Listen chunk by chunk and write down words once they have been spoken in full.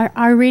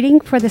Our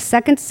reading for the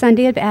second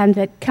Sunday of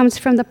Advent comes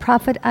from the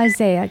prophet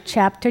Isaiah,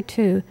 chapter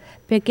 2,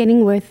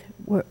 beginning with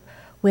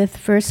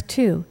verse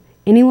 2.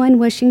 Anyone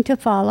wishing to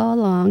follow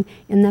along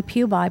in the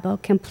Pew Bible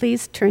can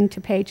please turn to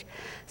page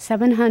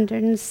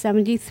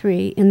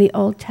 773 in the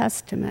Old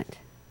Testament.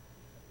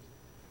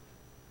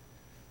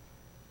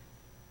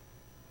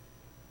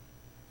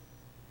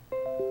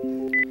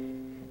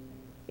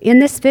 In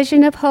this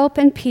vision of hope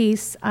and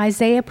peace,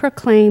 Isaiah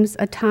proclaims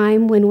a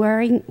time when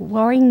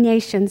warring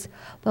nations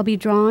will be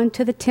drawn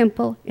to the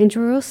temple in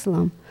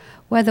Jerusalem,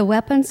 where the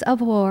weapons of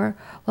war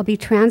will be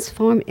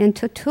transformed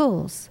into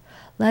tools.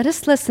 Let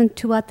us listen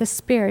to what the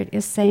Spirit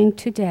is saying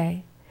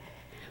today.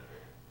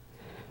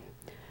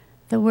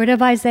 The word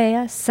of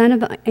Isaiah, son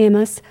of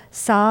Amos,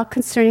 saw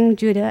concerning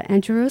Judah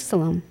and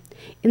Jerusalem.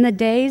 In the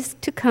days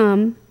to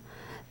come,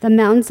 the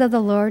mountains of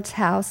the Lord's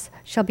house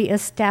shall be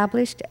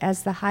established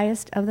as the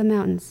highest of the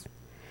mountains,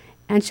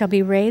 and shall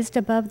be raised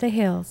above the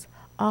hills.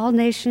 All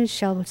nations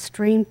shall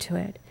stream to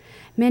it.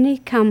 Many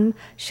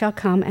shall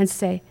come and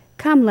say,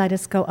 Come, let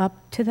us go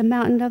up to the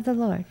mountain of the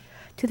Lord,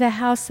 to the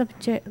house of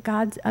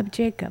God of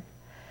Jacob,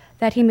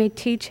 that he may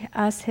teach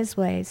us his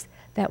ways,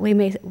 that we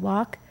may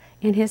walk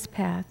in his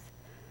path.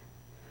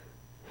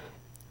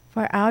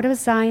 For out of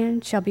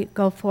Zion shall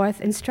go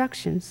forth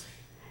instructions,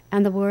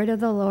 and the word of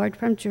the Lord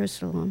from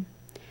Jerusalem.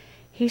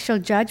 He shall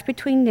judge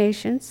between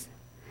nations,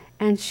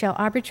 and shall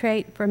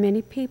arbitrate for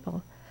many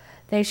people.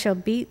 They shall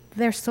beat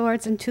their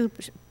swords into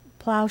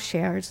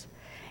plowshares,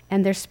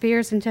 and their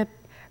spears into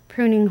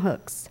pruning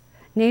hooks.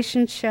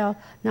 Nation shall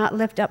not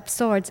lift up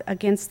swords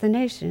against the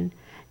nation.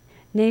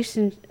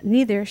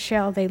 Neither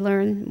shall they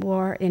learn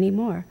war any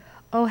more.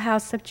 O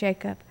house of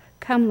Jacob,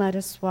 come, let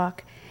us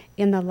walk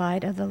in the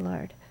light of the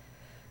Lord.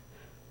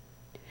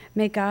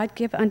 May God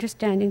give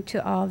understanding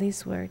to all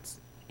these words.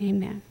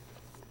 Amen.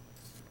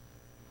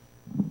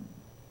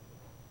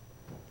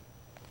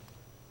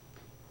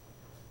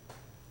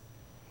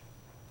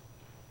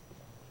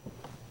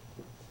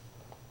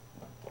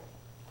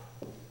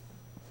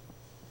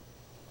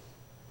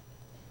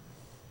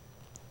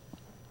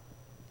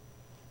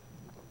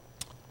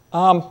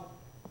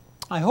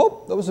 I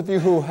hope those of you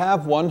who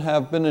have one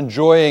have been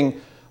enjoying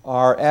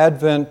our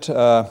Advent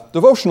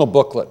devotional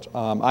booklet.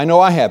 I know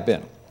I have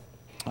been.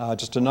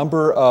 Just a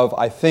number of,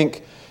 I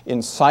think,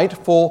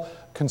 insightful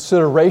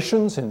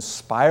considerations,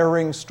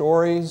 inspiring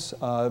stories,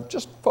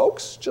 just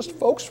folks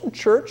from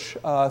church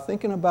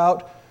thinking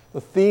about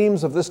the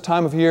themes of this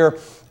time of year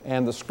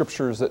and the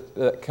scriptures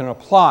that can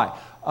apply.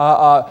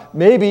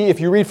 Maybe if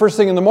you read first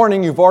thing in the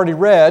morning, you've already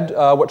read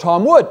what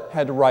Tom Wood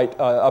had to write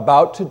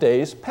about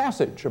today's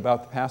passage,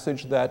 about the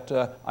passage that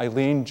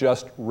Eileen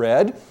just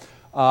read.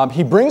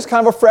 He brings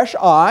kind of a fresh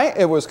eye.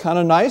 It was kind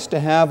of nice to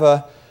have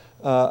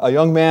a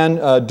young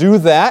man do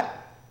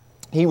that.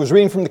 He was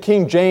reading from the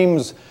King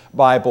James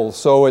Bible,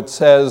 so it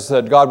says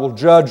that God will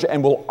judge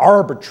and will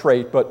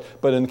arbitrate, but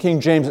in the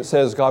King James it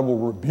says God will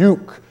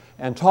rebuke.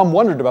 And Tom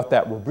wondered about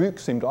that. Rebuke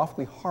seemed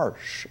awfully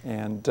harsh.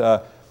 And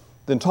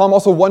then Tom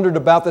also wondered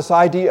about this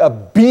idea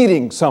of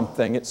beating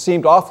something. It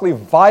seemed awfully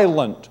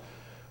violent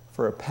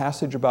for a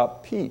passage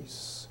about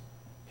peace,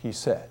 he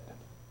said.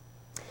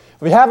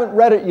 If you haven't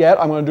read it yet,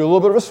 I'm going to do a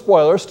little bit of a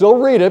spoiler. Still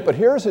read it, but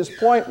here's his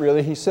point,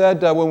 really. He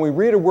said when we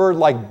read a word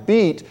like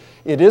beat,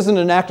 it isn't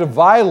an act of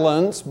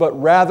violence, but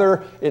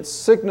rather it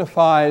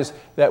signifies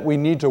that we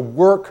need to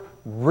work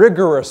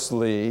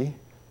rigorously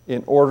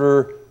in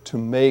order to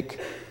make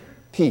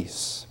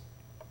peace.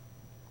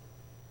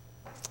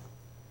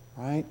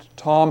 Right?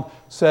 Tom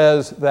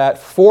says that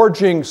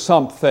forging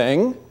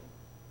something,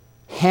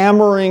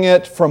 hammering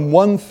it from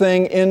one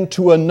thing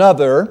into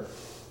another,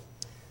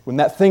 when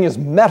that thing is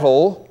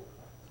metal,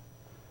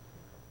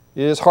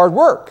 is hard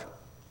work.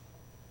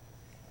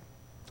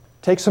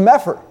 Takes some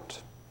effort.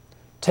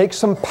 Takes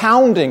some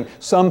pounding,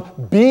 some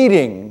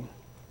beating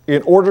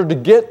in order to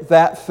get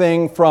that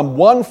thing from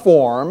one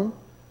form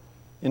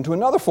into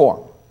another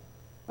form.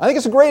 I think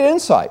it's a great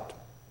insight.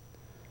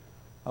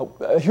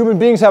 Human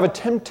beings have a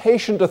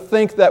temptation to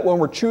think that when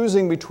we're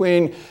choosing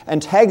between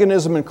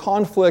antagonism and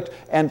conflict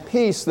and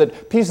peace,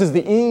 that peace is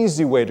the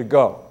easy way to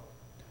go.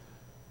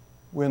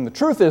 When the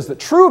truth is that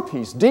true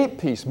peace, deep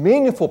peace,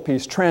 meaningful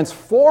peace,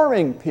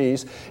 transforming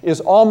peace is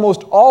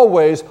almost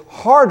always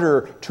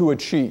harder to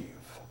achieve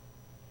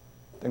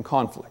than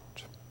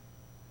conflict.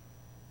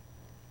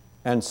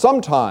 And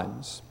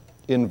sometimes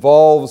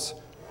involves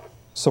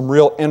some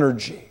real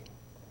energy.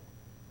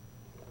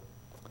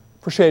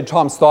 Appreciated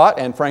Tom's thought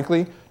and,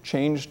 frankly,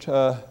 changed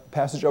the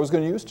passage I was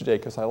going to use today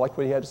because I liked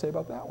what he had to say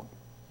about that one.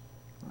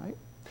 Right?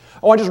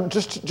 I want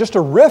just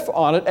to riff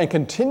on it and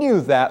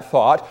continue that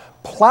thought.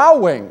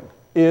 Plowing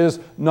is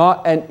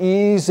not an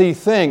easy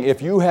thing.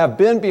 If you have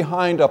been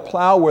behind a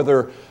plow,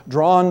 whether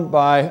drawn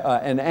by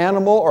an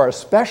animal or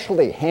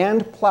especially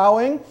hand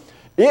plowing,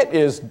 it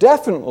is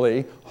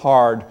definitely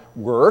hard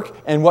work,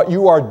 and what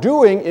you are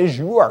doing is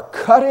you are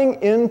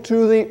cutting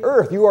into the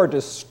earth. You are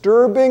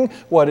disturbing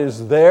what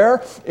is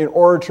there in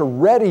order to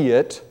ready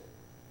it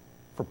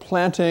for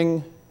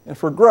planting and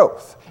for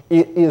growth.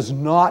 It is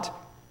not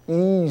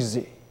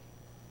easy.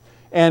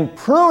 And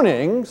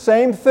pruning,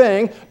 same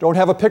thing. Don't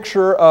have a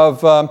picture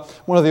of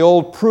one of the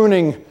old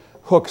pruning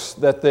hooks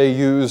that they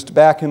used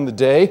back in the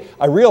day.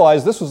 I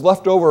realized this was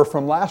left over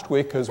from last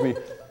week because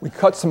we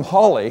cut some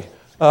holly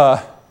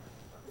for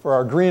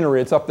our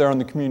greenery. It's up there on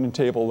the communion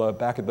table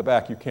back at the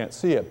back. You can't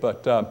see it.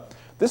 But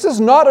this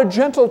is not a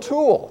gentle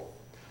tool.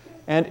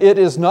 And it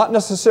is not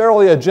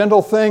necessarily a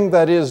gentle thing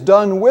that is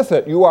done with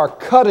it. You are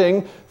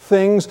cutting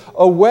things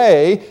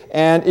away,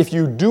 and if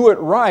you do it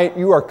right,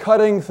 you are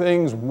cutting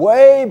things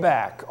way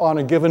back on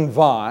a given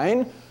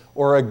vine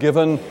or a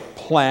given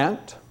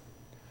plant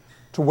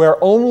to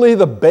where only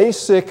the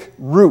basic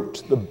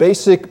root, the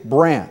basic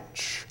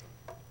branch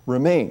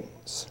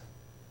remains.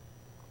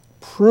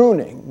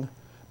 Pruning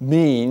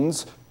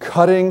means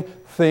cutting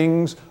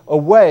things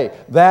away.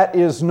 That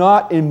is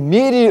not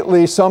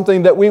immediately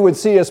something that we would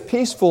see as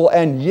peaceful,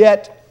 and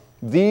yet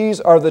these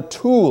are the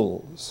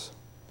tools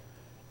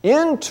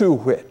into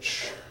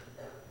which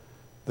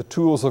the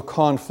tools of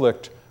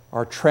conflict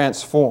are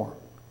transformed.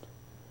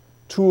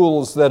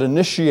 Tools that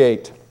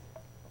initiate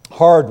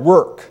hard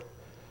work,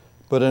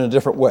 but in a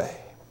different way.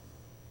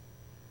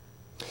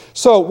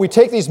 So we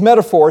take these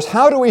metaphors.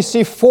 How do we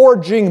see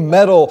forging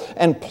metal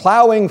and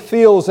plowing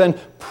fields and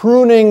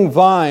pruning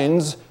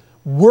vines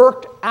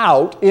worked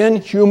out in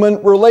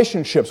human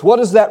relationships? What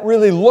does that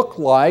really look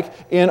like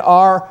in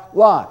our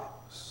lives?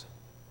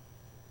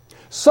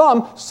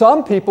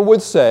 Some people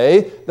would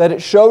say that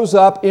it shows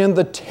up in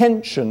the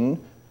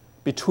tension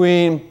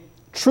between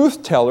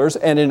truth tellers,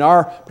 and in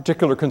our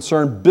particular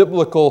concern,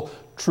 biblical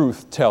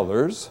truth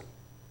tellers,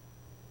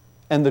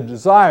 and the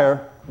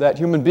desire that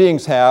human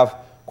beings have,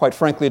 quite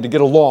frankly, to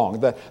get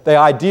along. The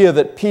idea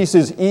that peace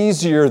is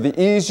the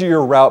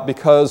easier route,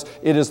 because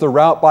it is the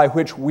route by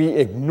which we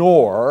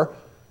ignore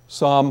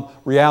some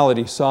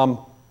reality, some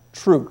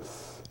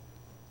truth,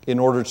 in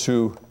order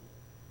to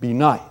be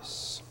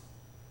nice.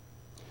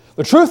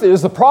 The truth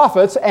is, the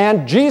prophets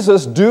and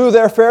Jesus do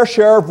their fair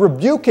share of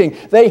rebuking.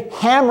 They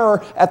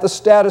hammer at the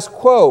status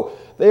quo.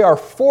 They are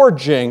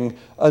forging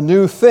a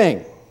new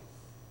thing.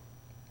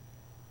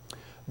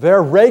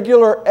 Their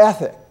regular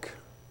ethic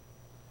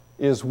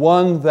is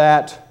one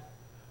that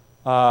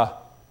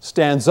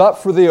stands up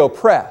for the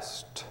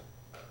oppressed,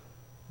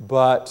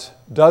 but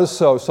does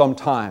so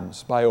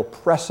sometimes by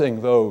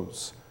oppressing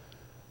those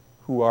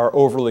who are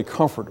overly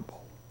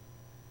comfortable.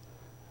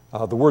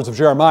 The words of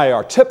Jeremiah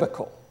are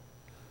typical,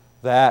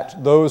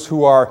 that those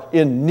who are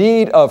in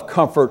need of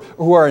comfort,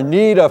 who are in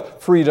need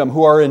of freedom,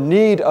 who are in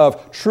need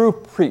of true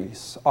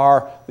peace,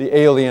 are the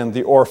alien,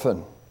 the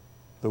orphan,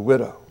 the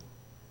widow.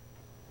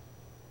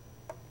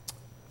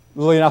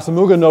 Lilian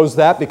Asamuga knows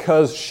that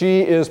because she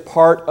is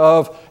part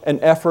of an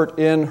effort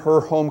in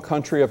her home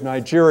country of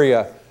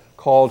Nigeria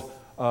called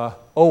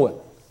OWIN,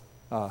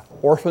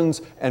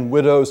 Orphans and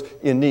Widows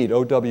in Need,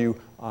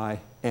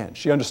 OWIN.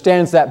 She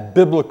understands that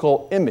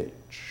biblical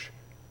image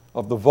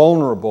of the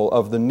vulnerable,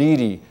 of the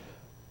needy,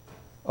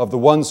 of the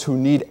ones who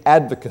need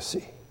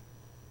advocacy.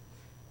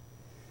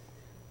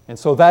 And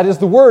so that is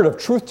the word of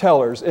truth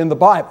tellers in the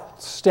Bible,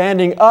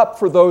 standing up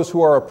for those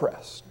who are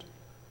oppressed,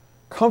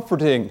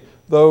 comforting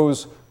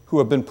those who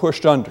have been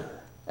pushed under,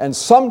 and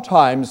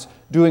sometimes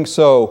doing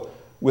so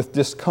with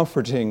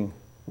discomforting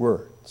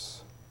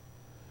words.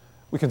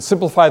 We can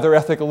simplify their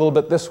ethic a little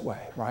bit this way,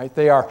 right?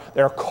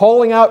 They're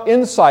calling out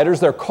insiders,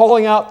 they're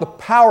calling out the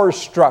power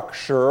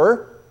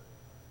structure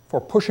for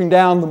pushing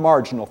down the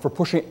marginal, for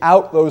pushing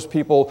out those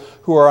people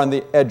who are on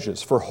the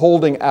edges, for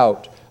holding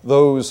out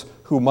those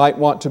who might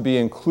want to be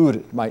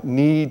included, might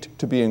need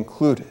to be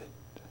included.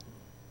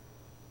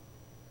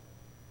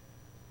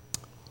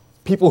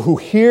 People who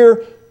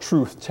hear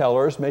truth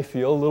tellers may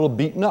feel a little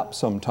beaten up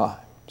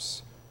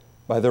sometimes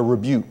by their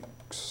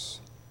rebukes.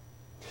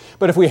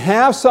 But if we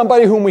have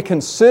somebody whom we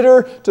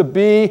consider to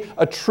be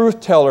a truth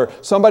teller,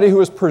 somebody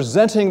who is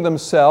presenting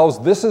themselves,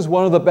 this is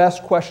one of the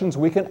best questions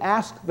we can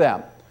ask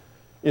them.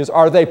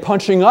 Are they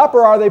punching up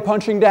or are they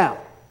punching down?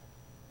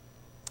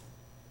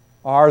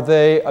 Are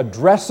they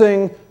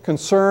addressing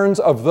concerns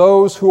of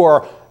those who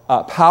are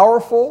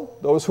powerful,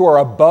 those who are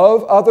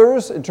above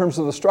others in terms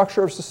of the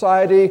structure of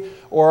society,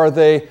 or are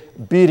they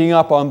beating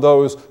up on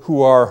those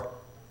who are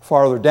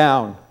farther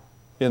down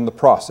in the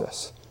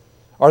process?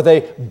 Are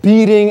they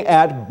beating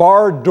at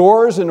barred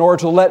doors in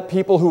order to let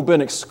people who've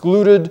been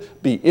excluded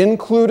be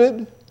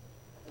included?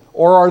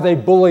 Or are they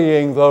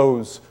bullying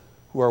those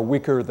who are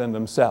weaker than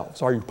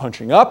themselves? Are you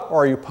punching up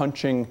or are you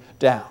punching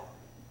down?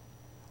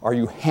 Are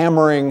you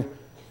hammering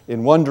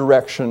in one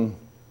direction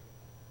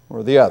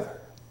or the other?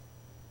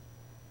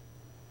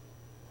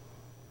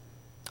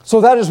 So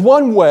that is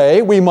one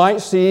way we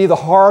might see the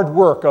hard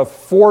work of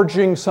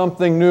forging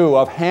something new,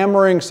 of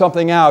hammering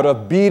something out,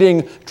 of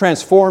beating,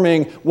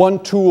 transforming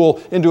one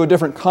tool into a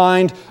different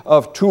kind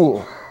of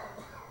tool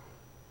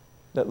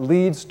that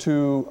leads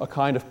to a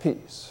kind of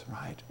peace,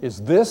 right?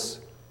 Is this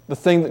the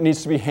thing that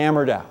needs to be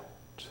hammered out?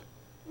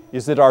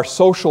 Is it our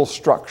social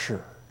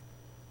structure?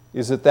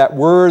 Is it that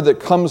word that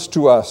comes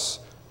to us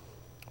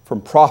from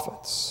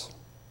prophets,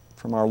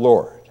 from our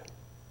Lord?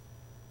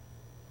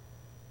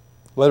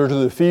 The letter to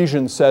the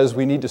Ephesians says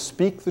we need to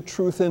speak the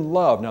truth in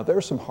love. Now,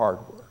 there's some hard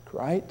work,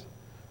 right?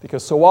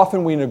 Because so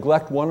often we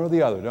neglect one or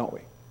the other, don't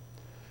we?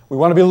 We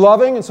want to be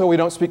loving, and so we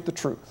don't speak the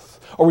truth.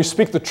 Or we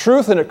speak the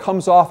truth, and it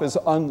comes off as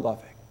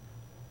unloving.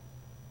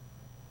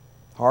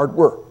 Hard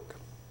work.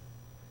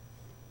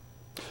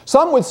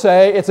 Some would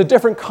say it's a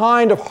different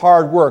kind of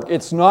hard work.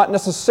 It's not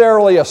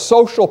necessarily a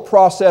social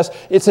process,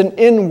 it's an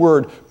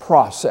inward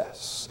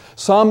process.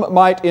 Some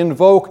might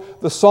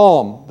invoke the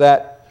psalm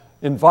that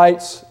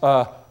invites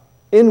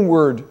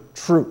inward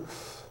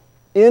truth,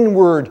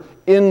 inward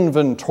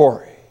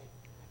inventory,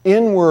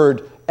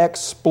 inward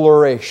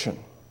exploration.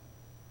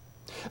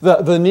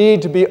 The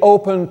need to be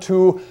open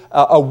to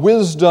a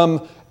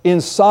wisdom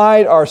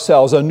inside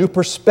ourselves, a new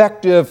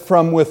perspective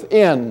from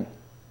within,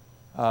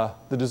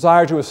 the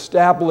desire to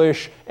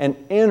establish an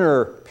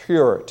inner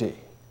purity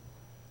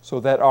so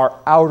that our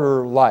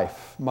outer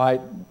life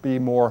might be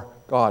more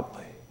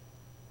godly.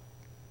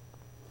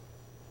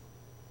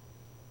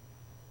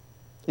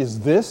 Is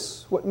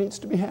this what needs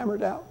to be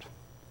hammered out?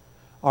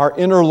 Our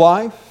inner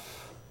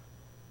life,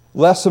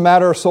 less a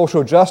matter of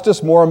social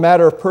justice, more a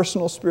matter of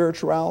personal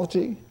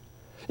spirituality?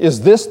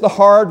 Is this the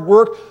hard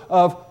work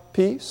of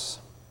peace?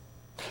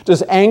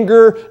 Does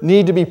anger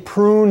need to be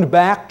pruned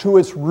back to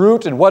its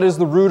root? And what is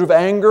the root of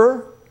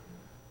anger?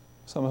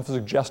 Some have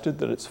suggested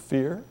that it's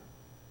fear.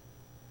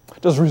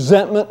 Does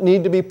resentment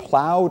need to be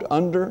plowed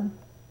under?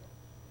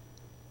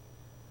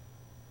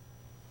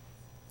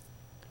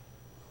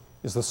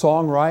 Is the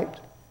song right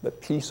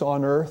that peace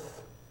on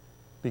earth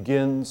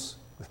begins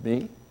with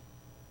me?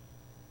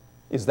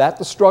 Is that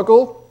the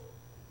struggle?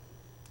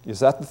 Is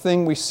that the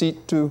thing we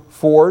seek to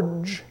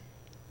forge,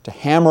 to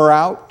hammer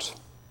out?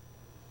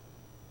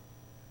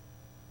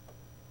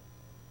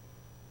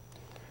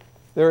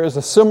 There is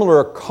a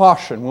similar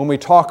caution when we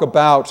talk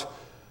about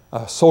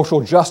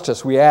social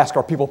justice. We ask,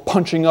 are people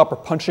punching up or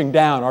punching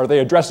down? Are they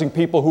addressing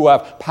people who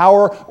have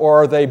power,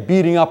 or are they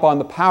beating up on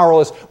the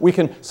powerless? We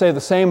can say the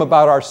same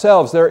about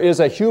ourselves. There is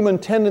a human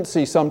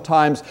tendency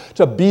sometimes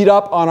to beat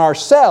up on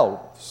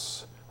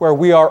ourselves, where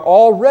we are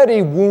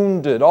already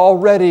wounded,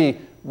 already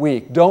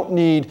weak, don't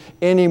need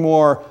any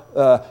more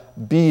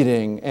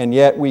beating, and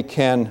yet we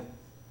can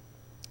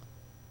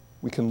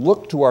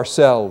look to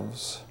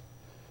ourselves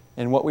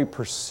and what we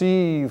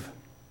perceive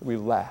we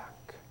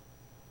lack,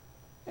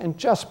 and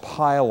just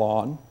pile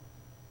on.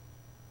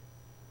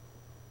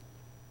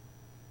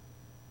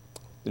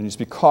 There needs to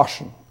be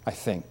caution, I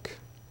think,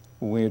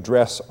 when we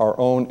address our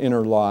own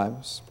inner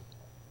lives.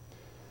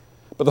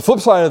 But the flip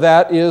side of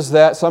that is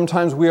that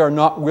sometimes we are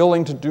not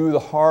willing to do the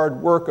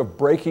hard work of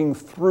breaking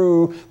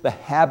through the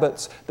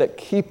habits that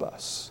keep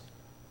us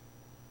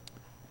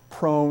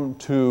prone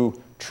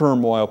to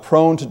turmoil,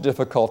 prone to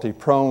difficulty,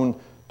 prone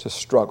to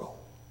struggle.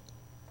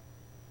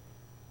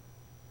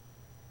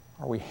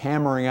 Are we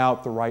hammering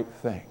out the right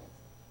thing?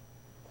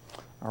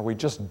 Are we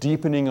just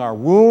deepening our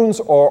wounds,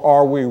 or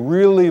are we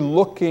really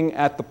looking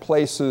at the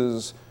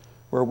places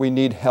where we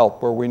need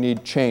help, where we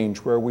need change,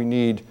 where we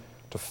need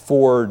to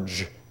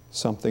forge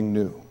something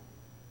new?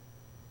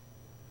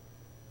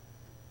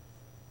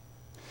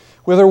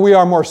 Whether we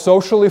are more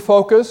socially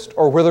focused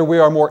or whether we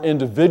are more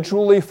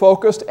individually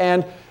focused,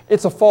 and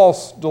it's a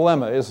false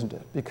dilemma, isn't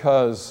it?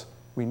 Because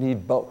we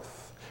need both.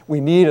 We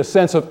need a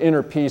sense of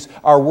inner peace.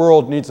 Our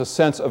world needs a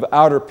sense of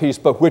outer peace.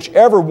 But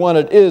whichever one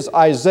it is,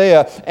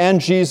 Isaiah and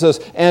Jesus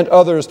and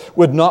others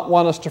would not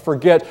want us to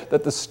forget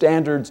that the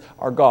standards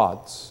are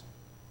God's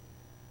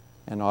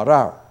and not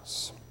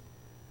ours.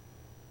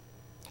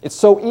 It's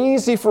so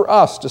easy for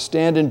us to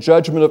stand in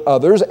judgment of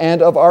others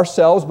and of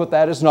ourselves, but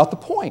that is not the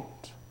point.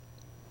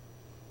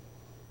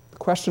 The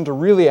question to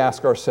really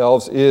ask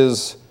ourselves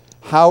is,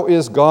 how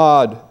is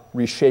God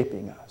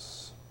reshaping us?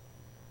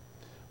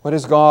 What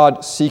is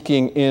God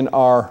seeking in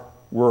our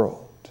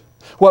world?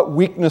 What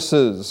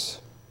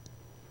weaknesses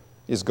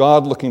is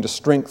God looking to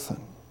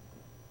strengthen?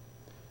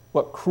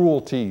 What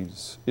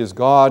cruelties is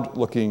God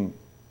looking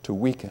to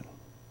weaken?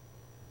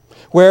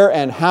 Where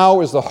and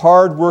how is the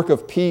hard work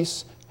of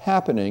peace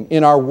happening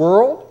in our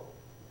world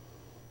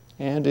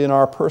and in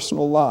our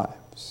personal lives?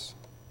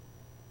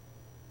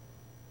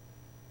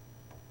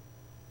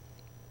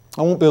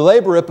 I won't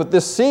belabor it, but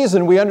this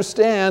season, we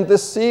understand,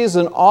 this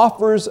season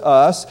offers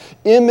us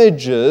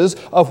images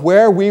of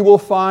where we will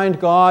find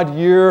God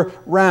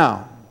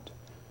year-round.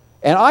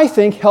 And I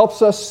think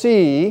helps us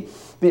see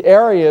the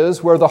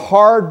areas where the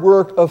hard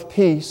work of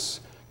peace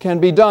can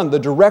be done, the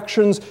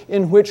directions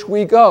in which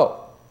we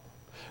go.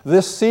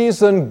 This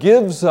season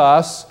gives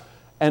us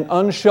an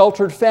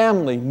unsheltered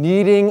family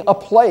needing a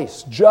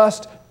place,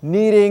 just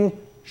needing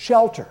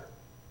shelter.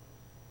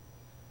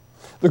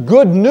 The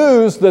good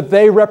news that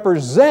they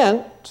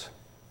represent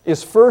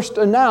is first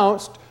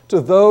announced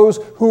to those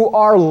who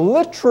are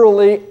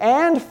literally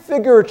and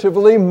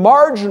figuratively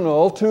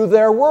marginal to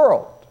their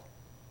world.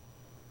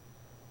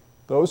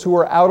 Those who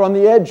are out on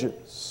the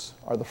edges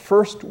are the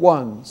first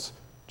ones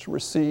to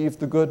receive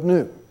the good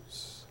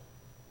news.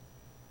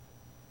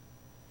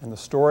 And the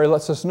story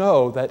lets us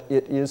know that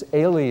it is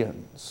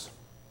aliens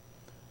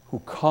who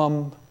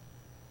come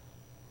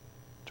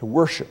to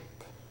worship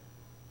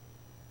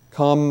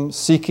come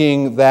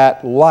seeking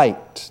that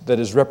light that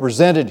is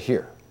represented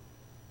here.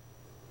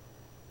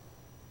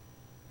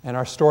 And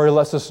our story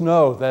lets us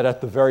know that at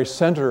the very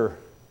center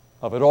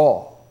of it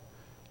all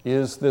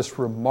is this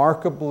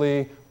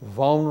remarkably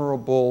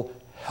vulnerable,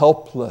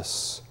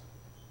 helpless,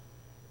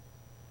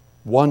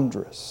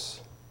 wondrous,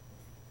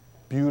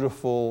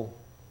 beautiful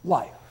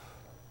life.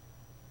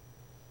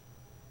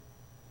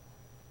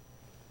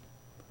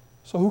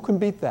 So who can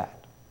beat that?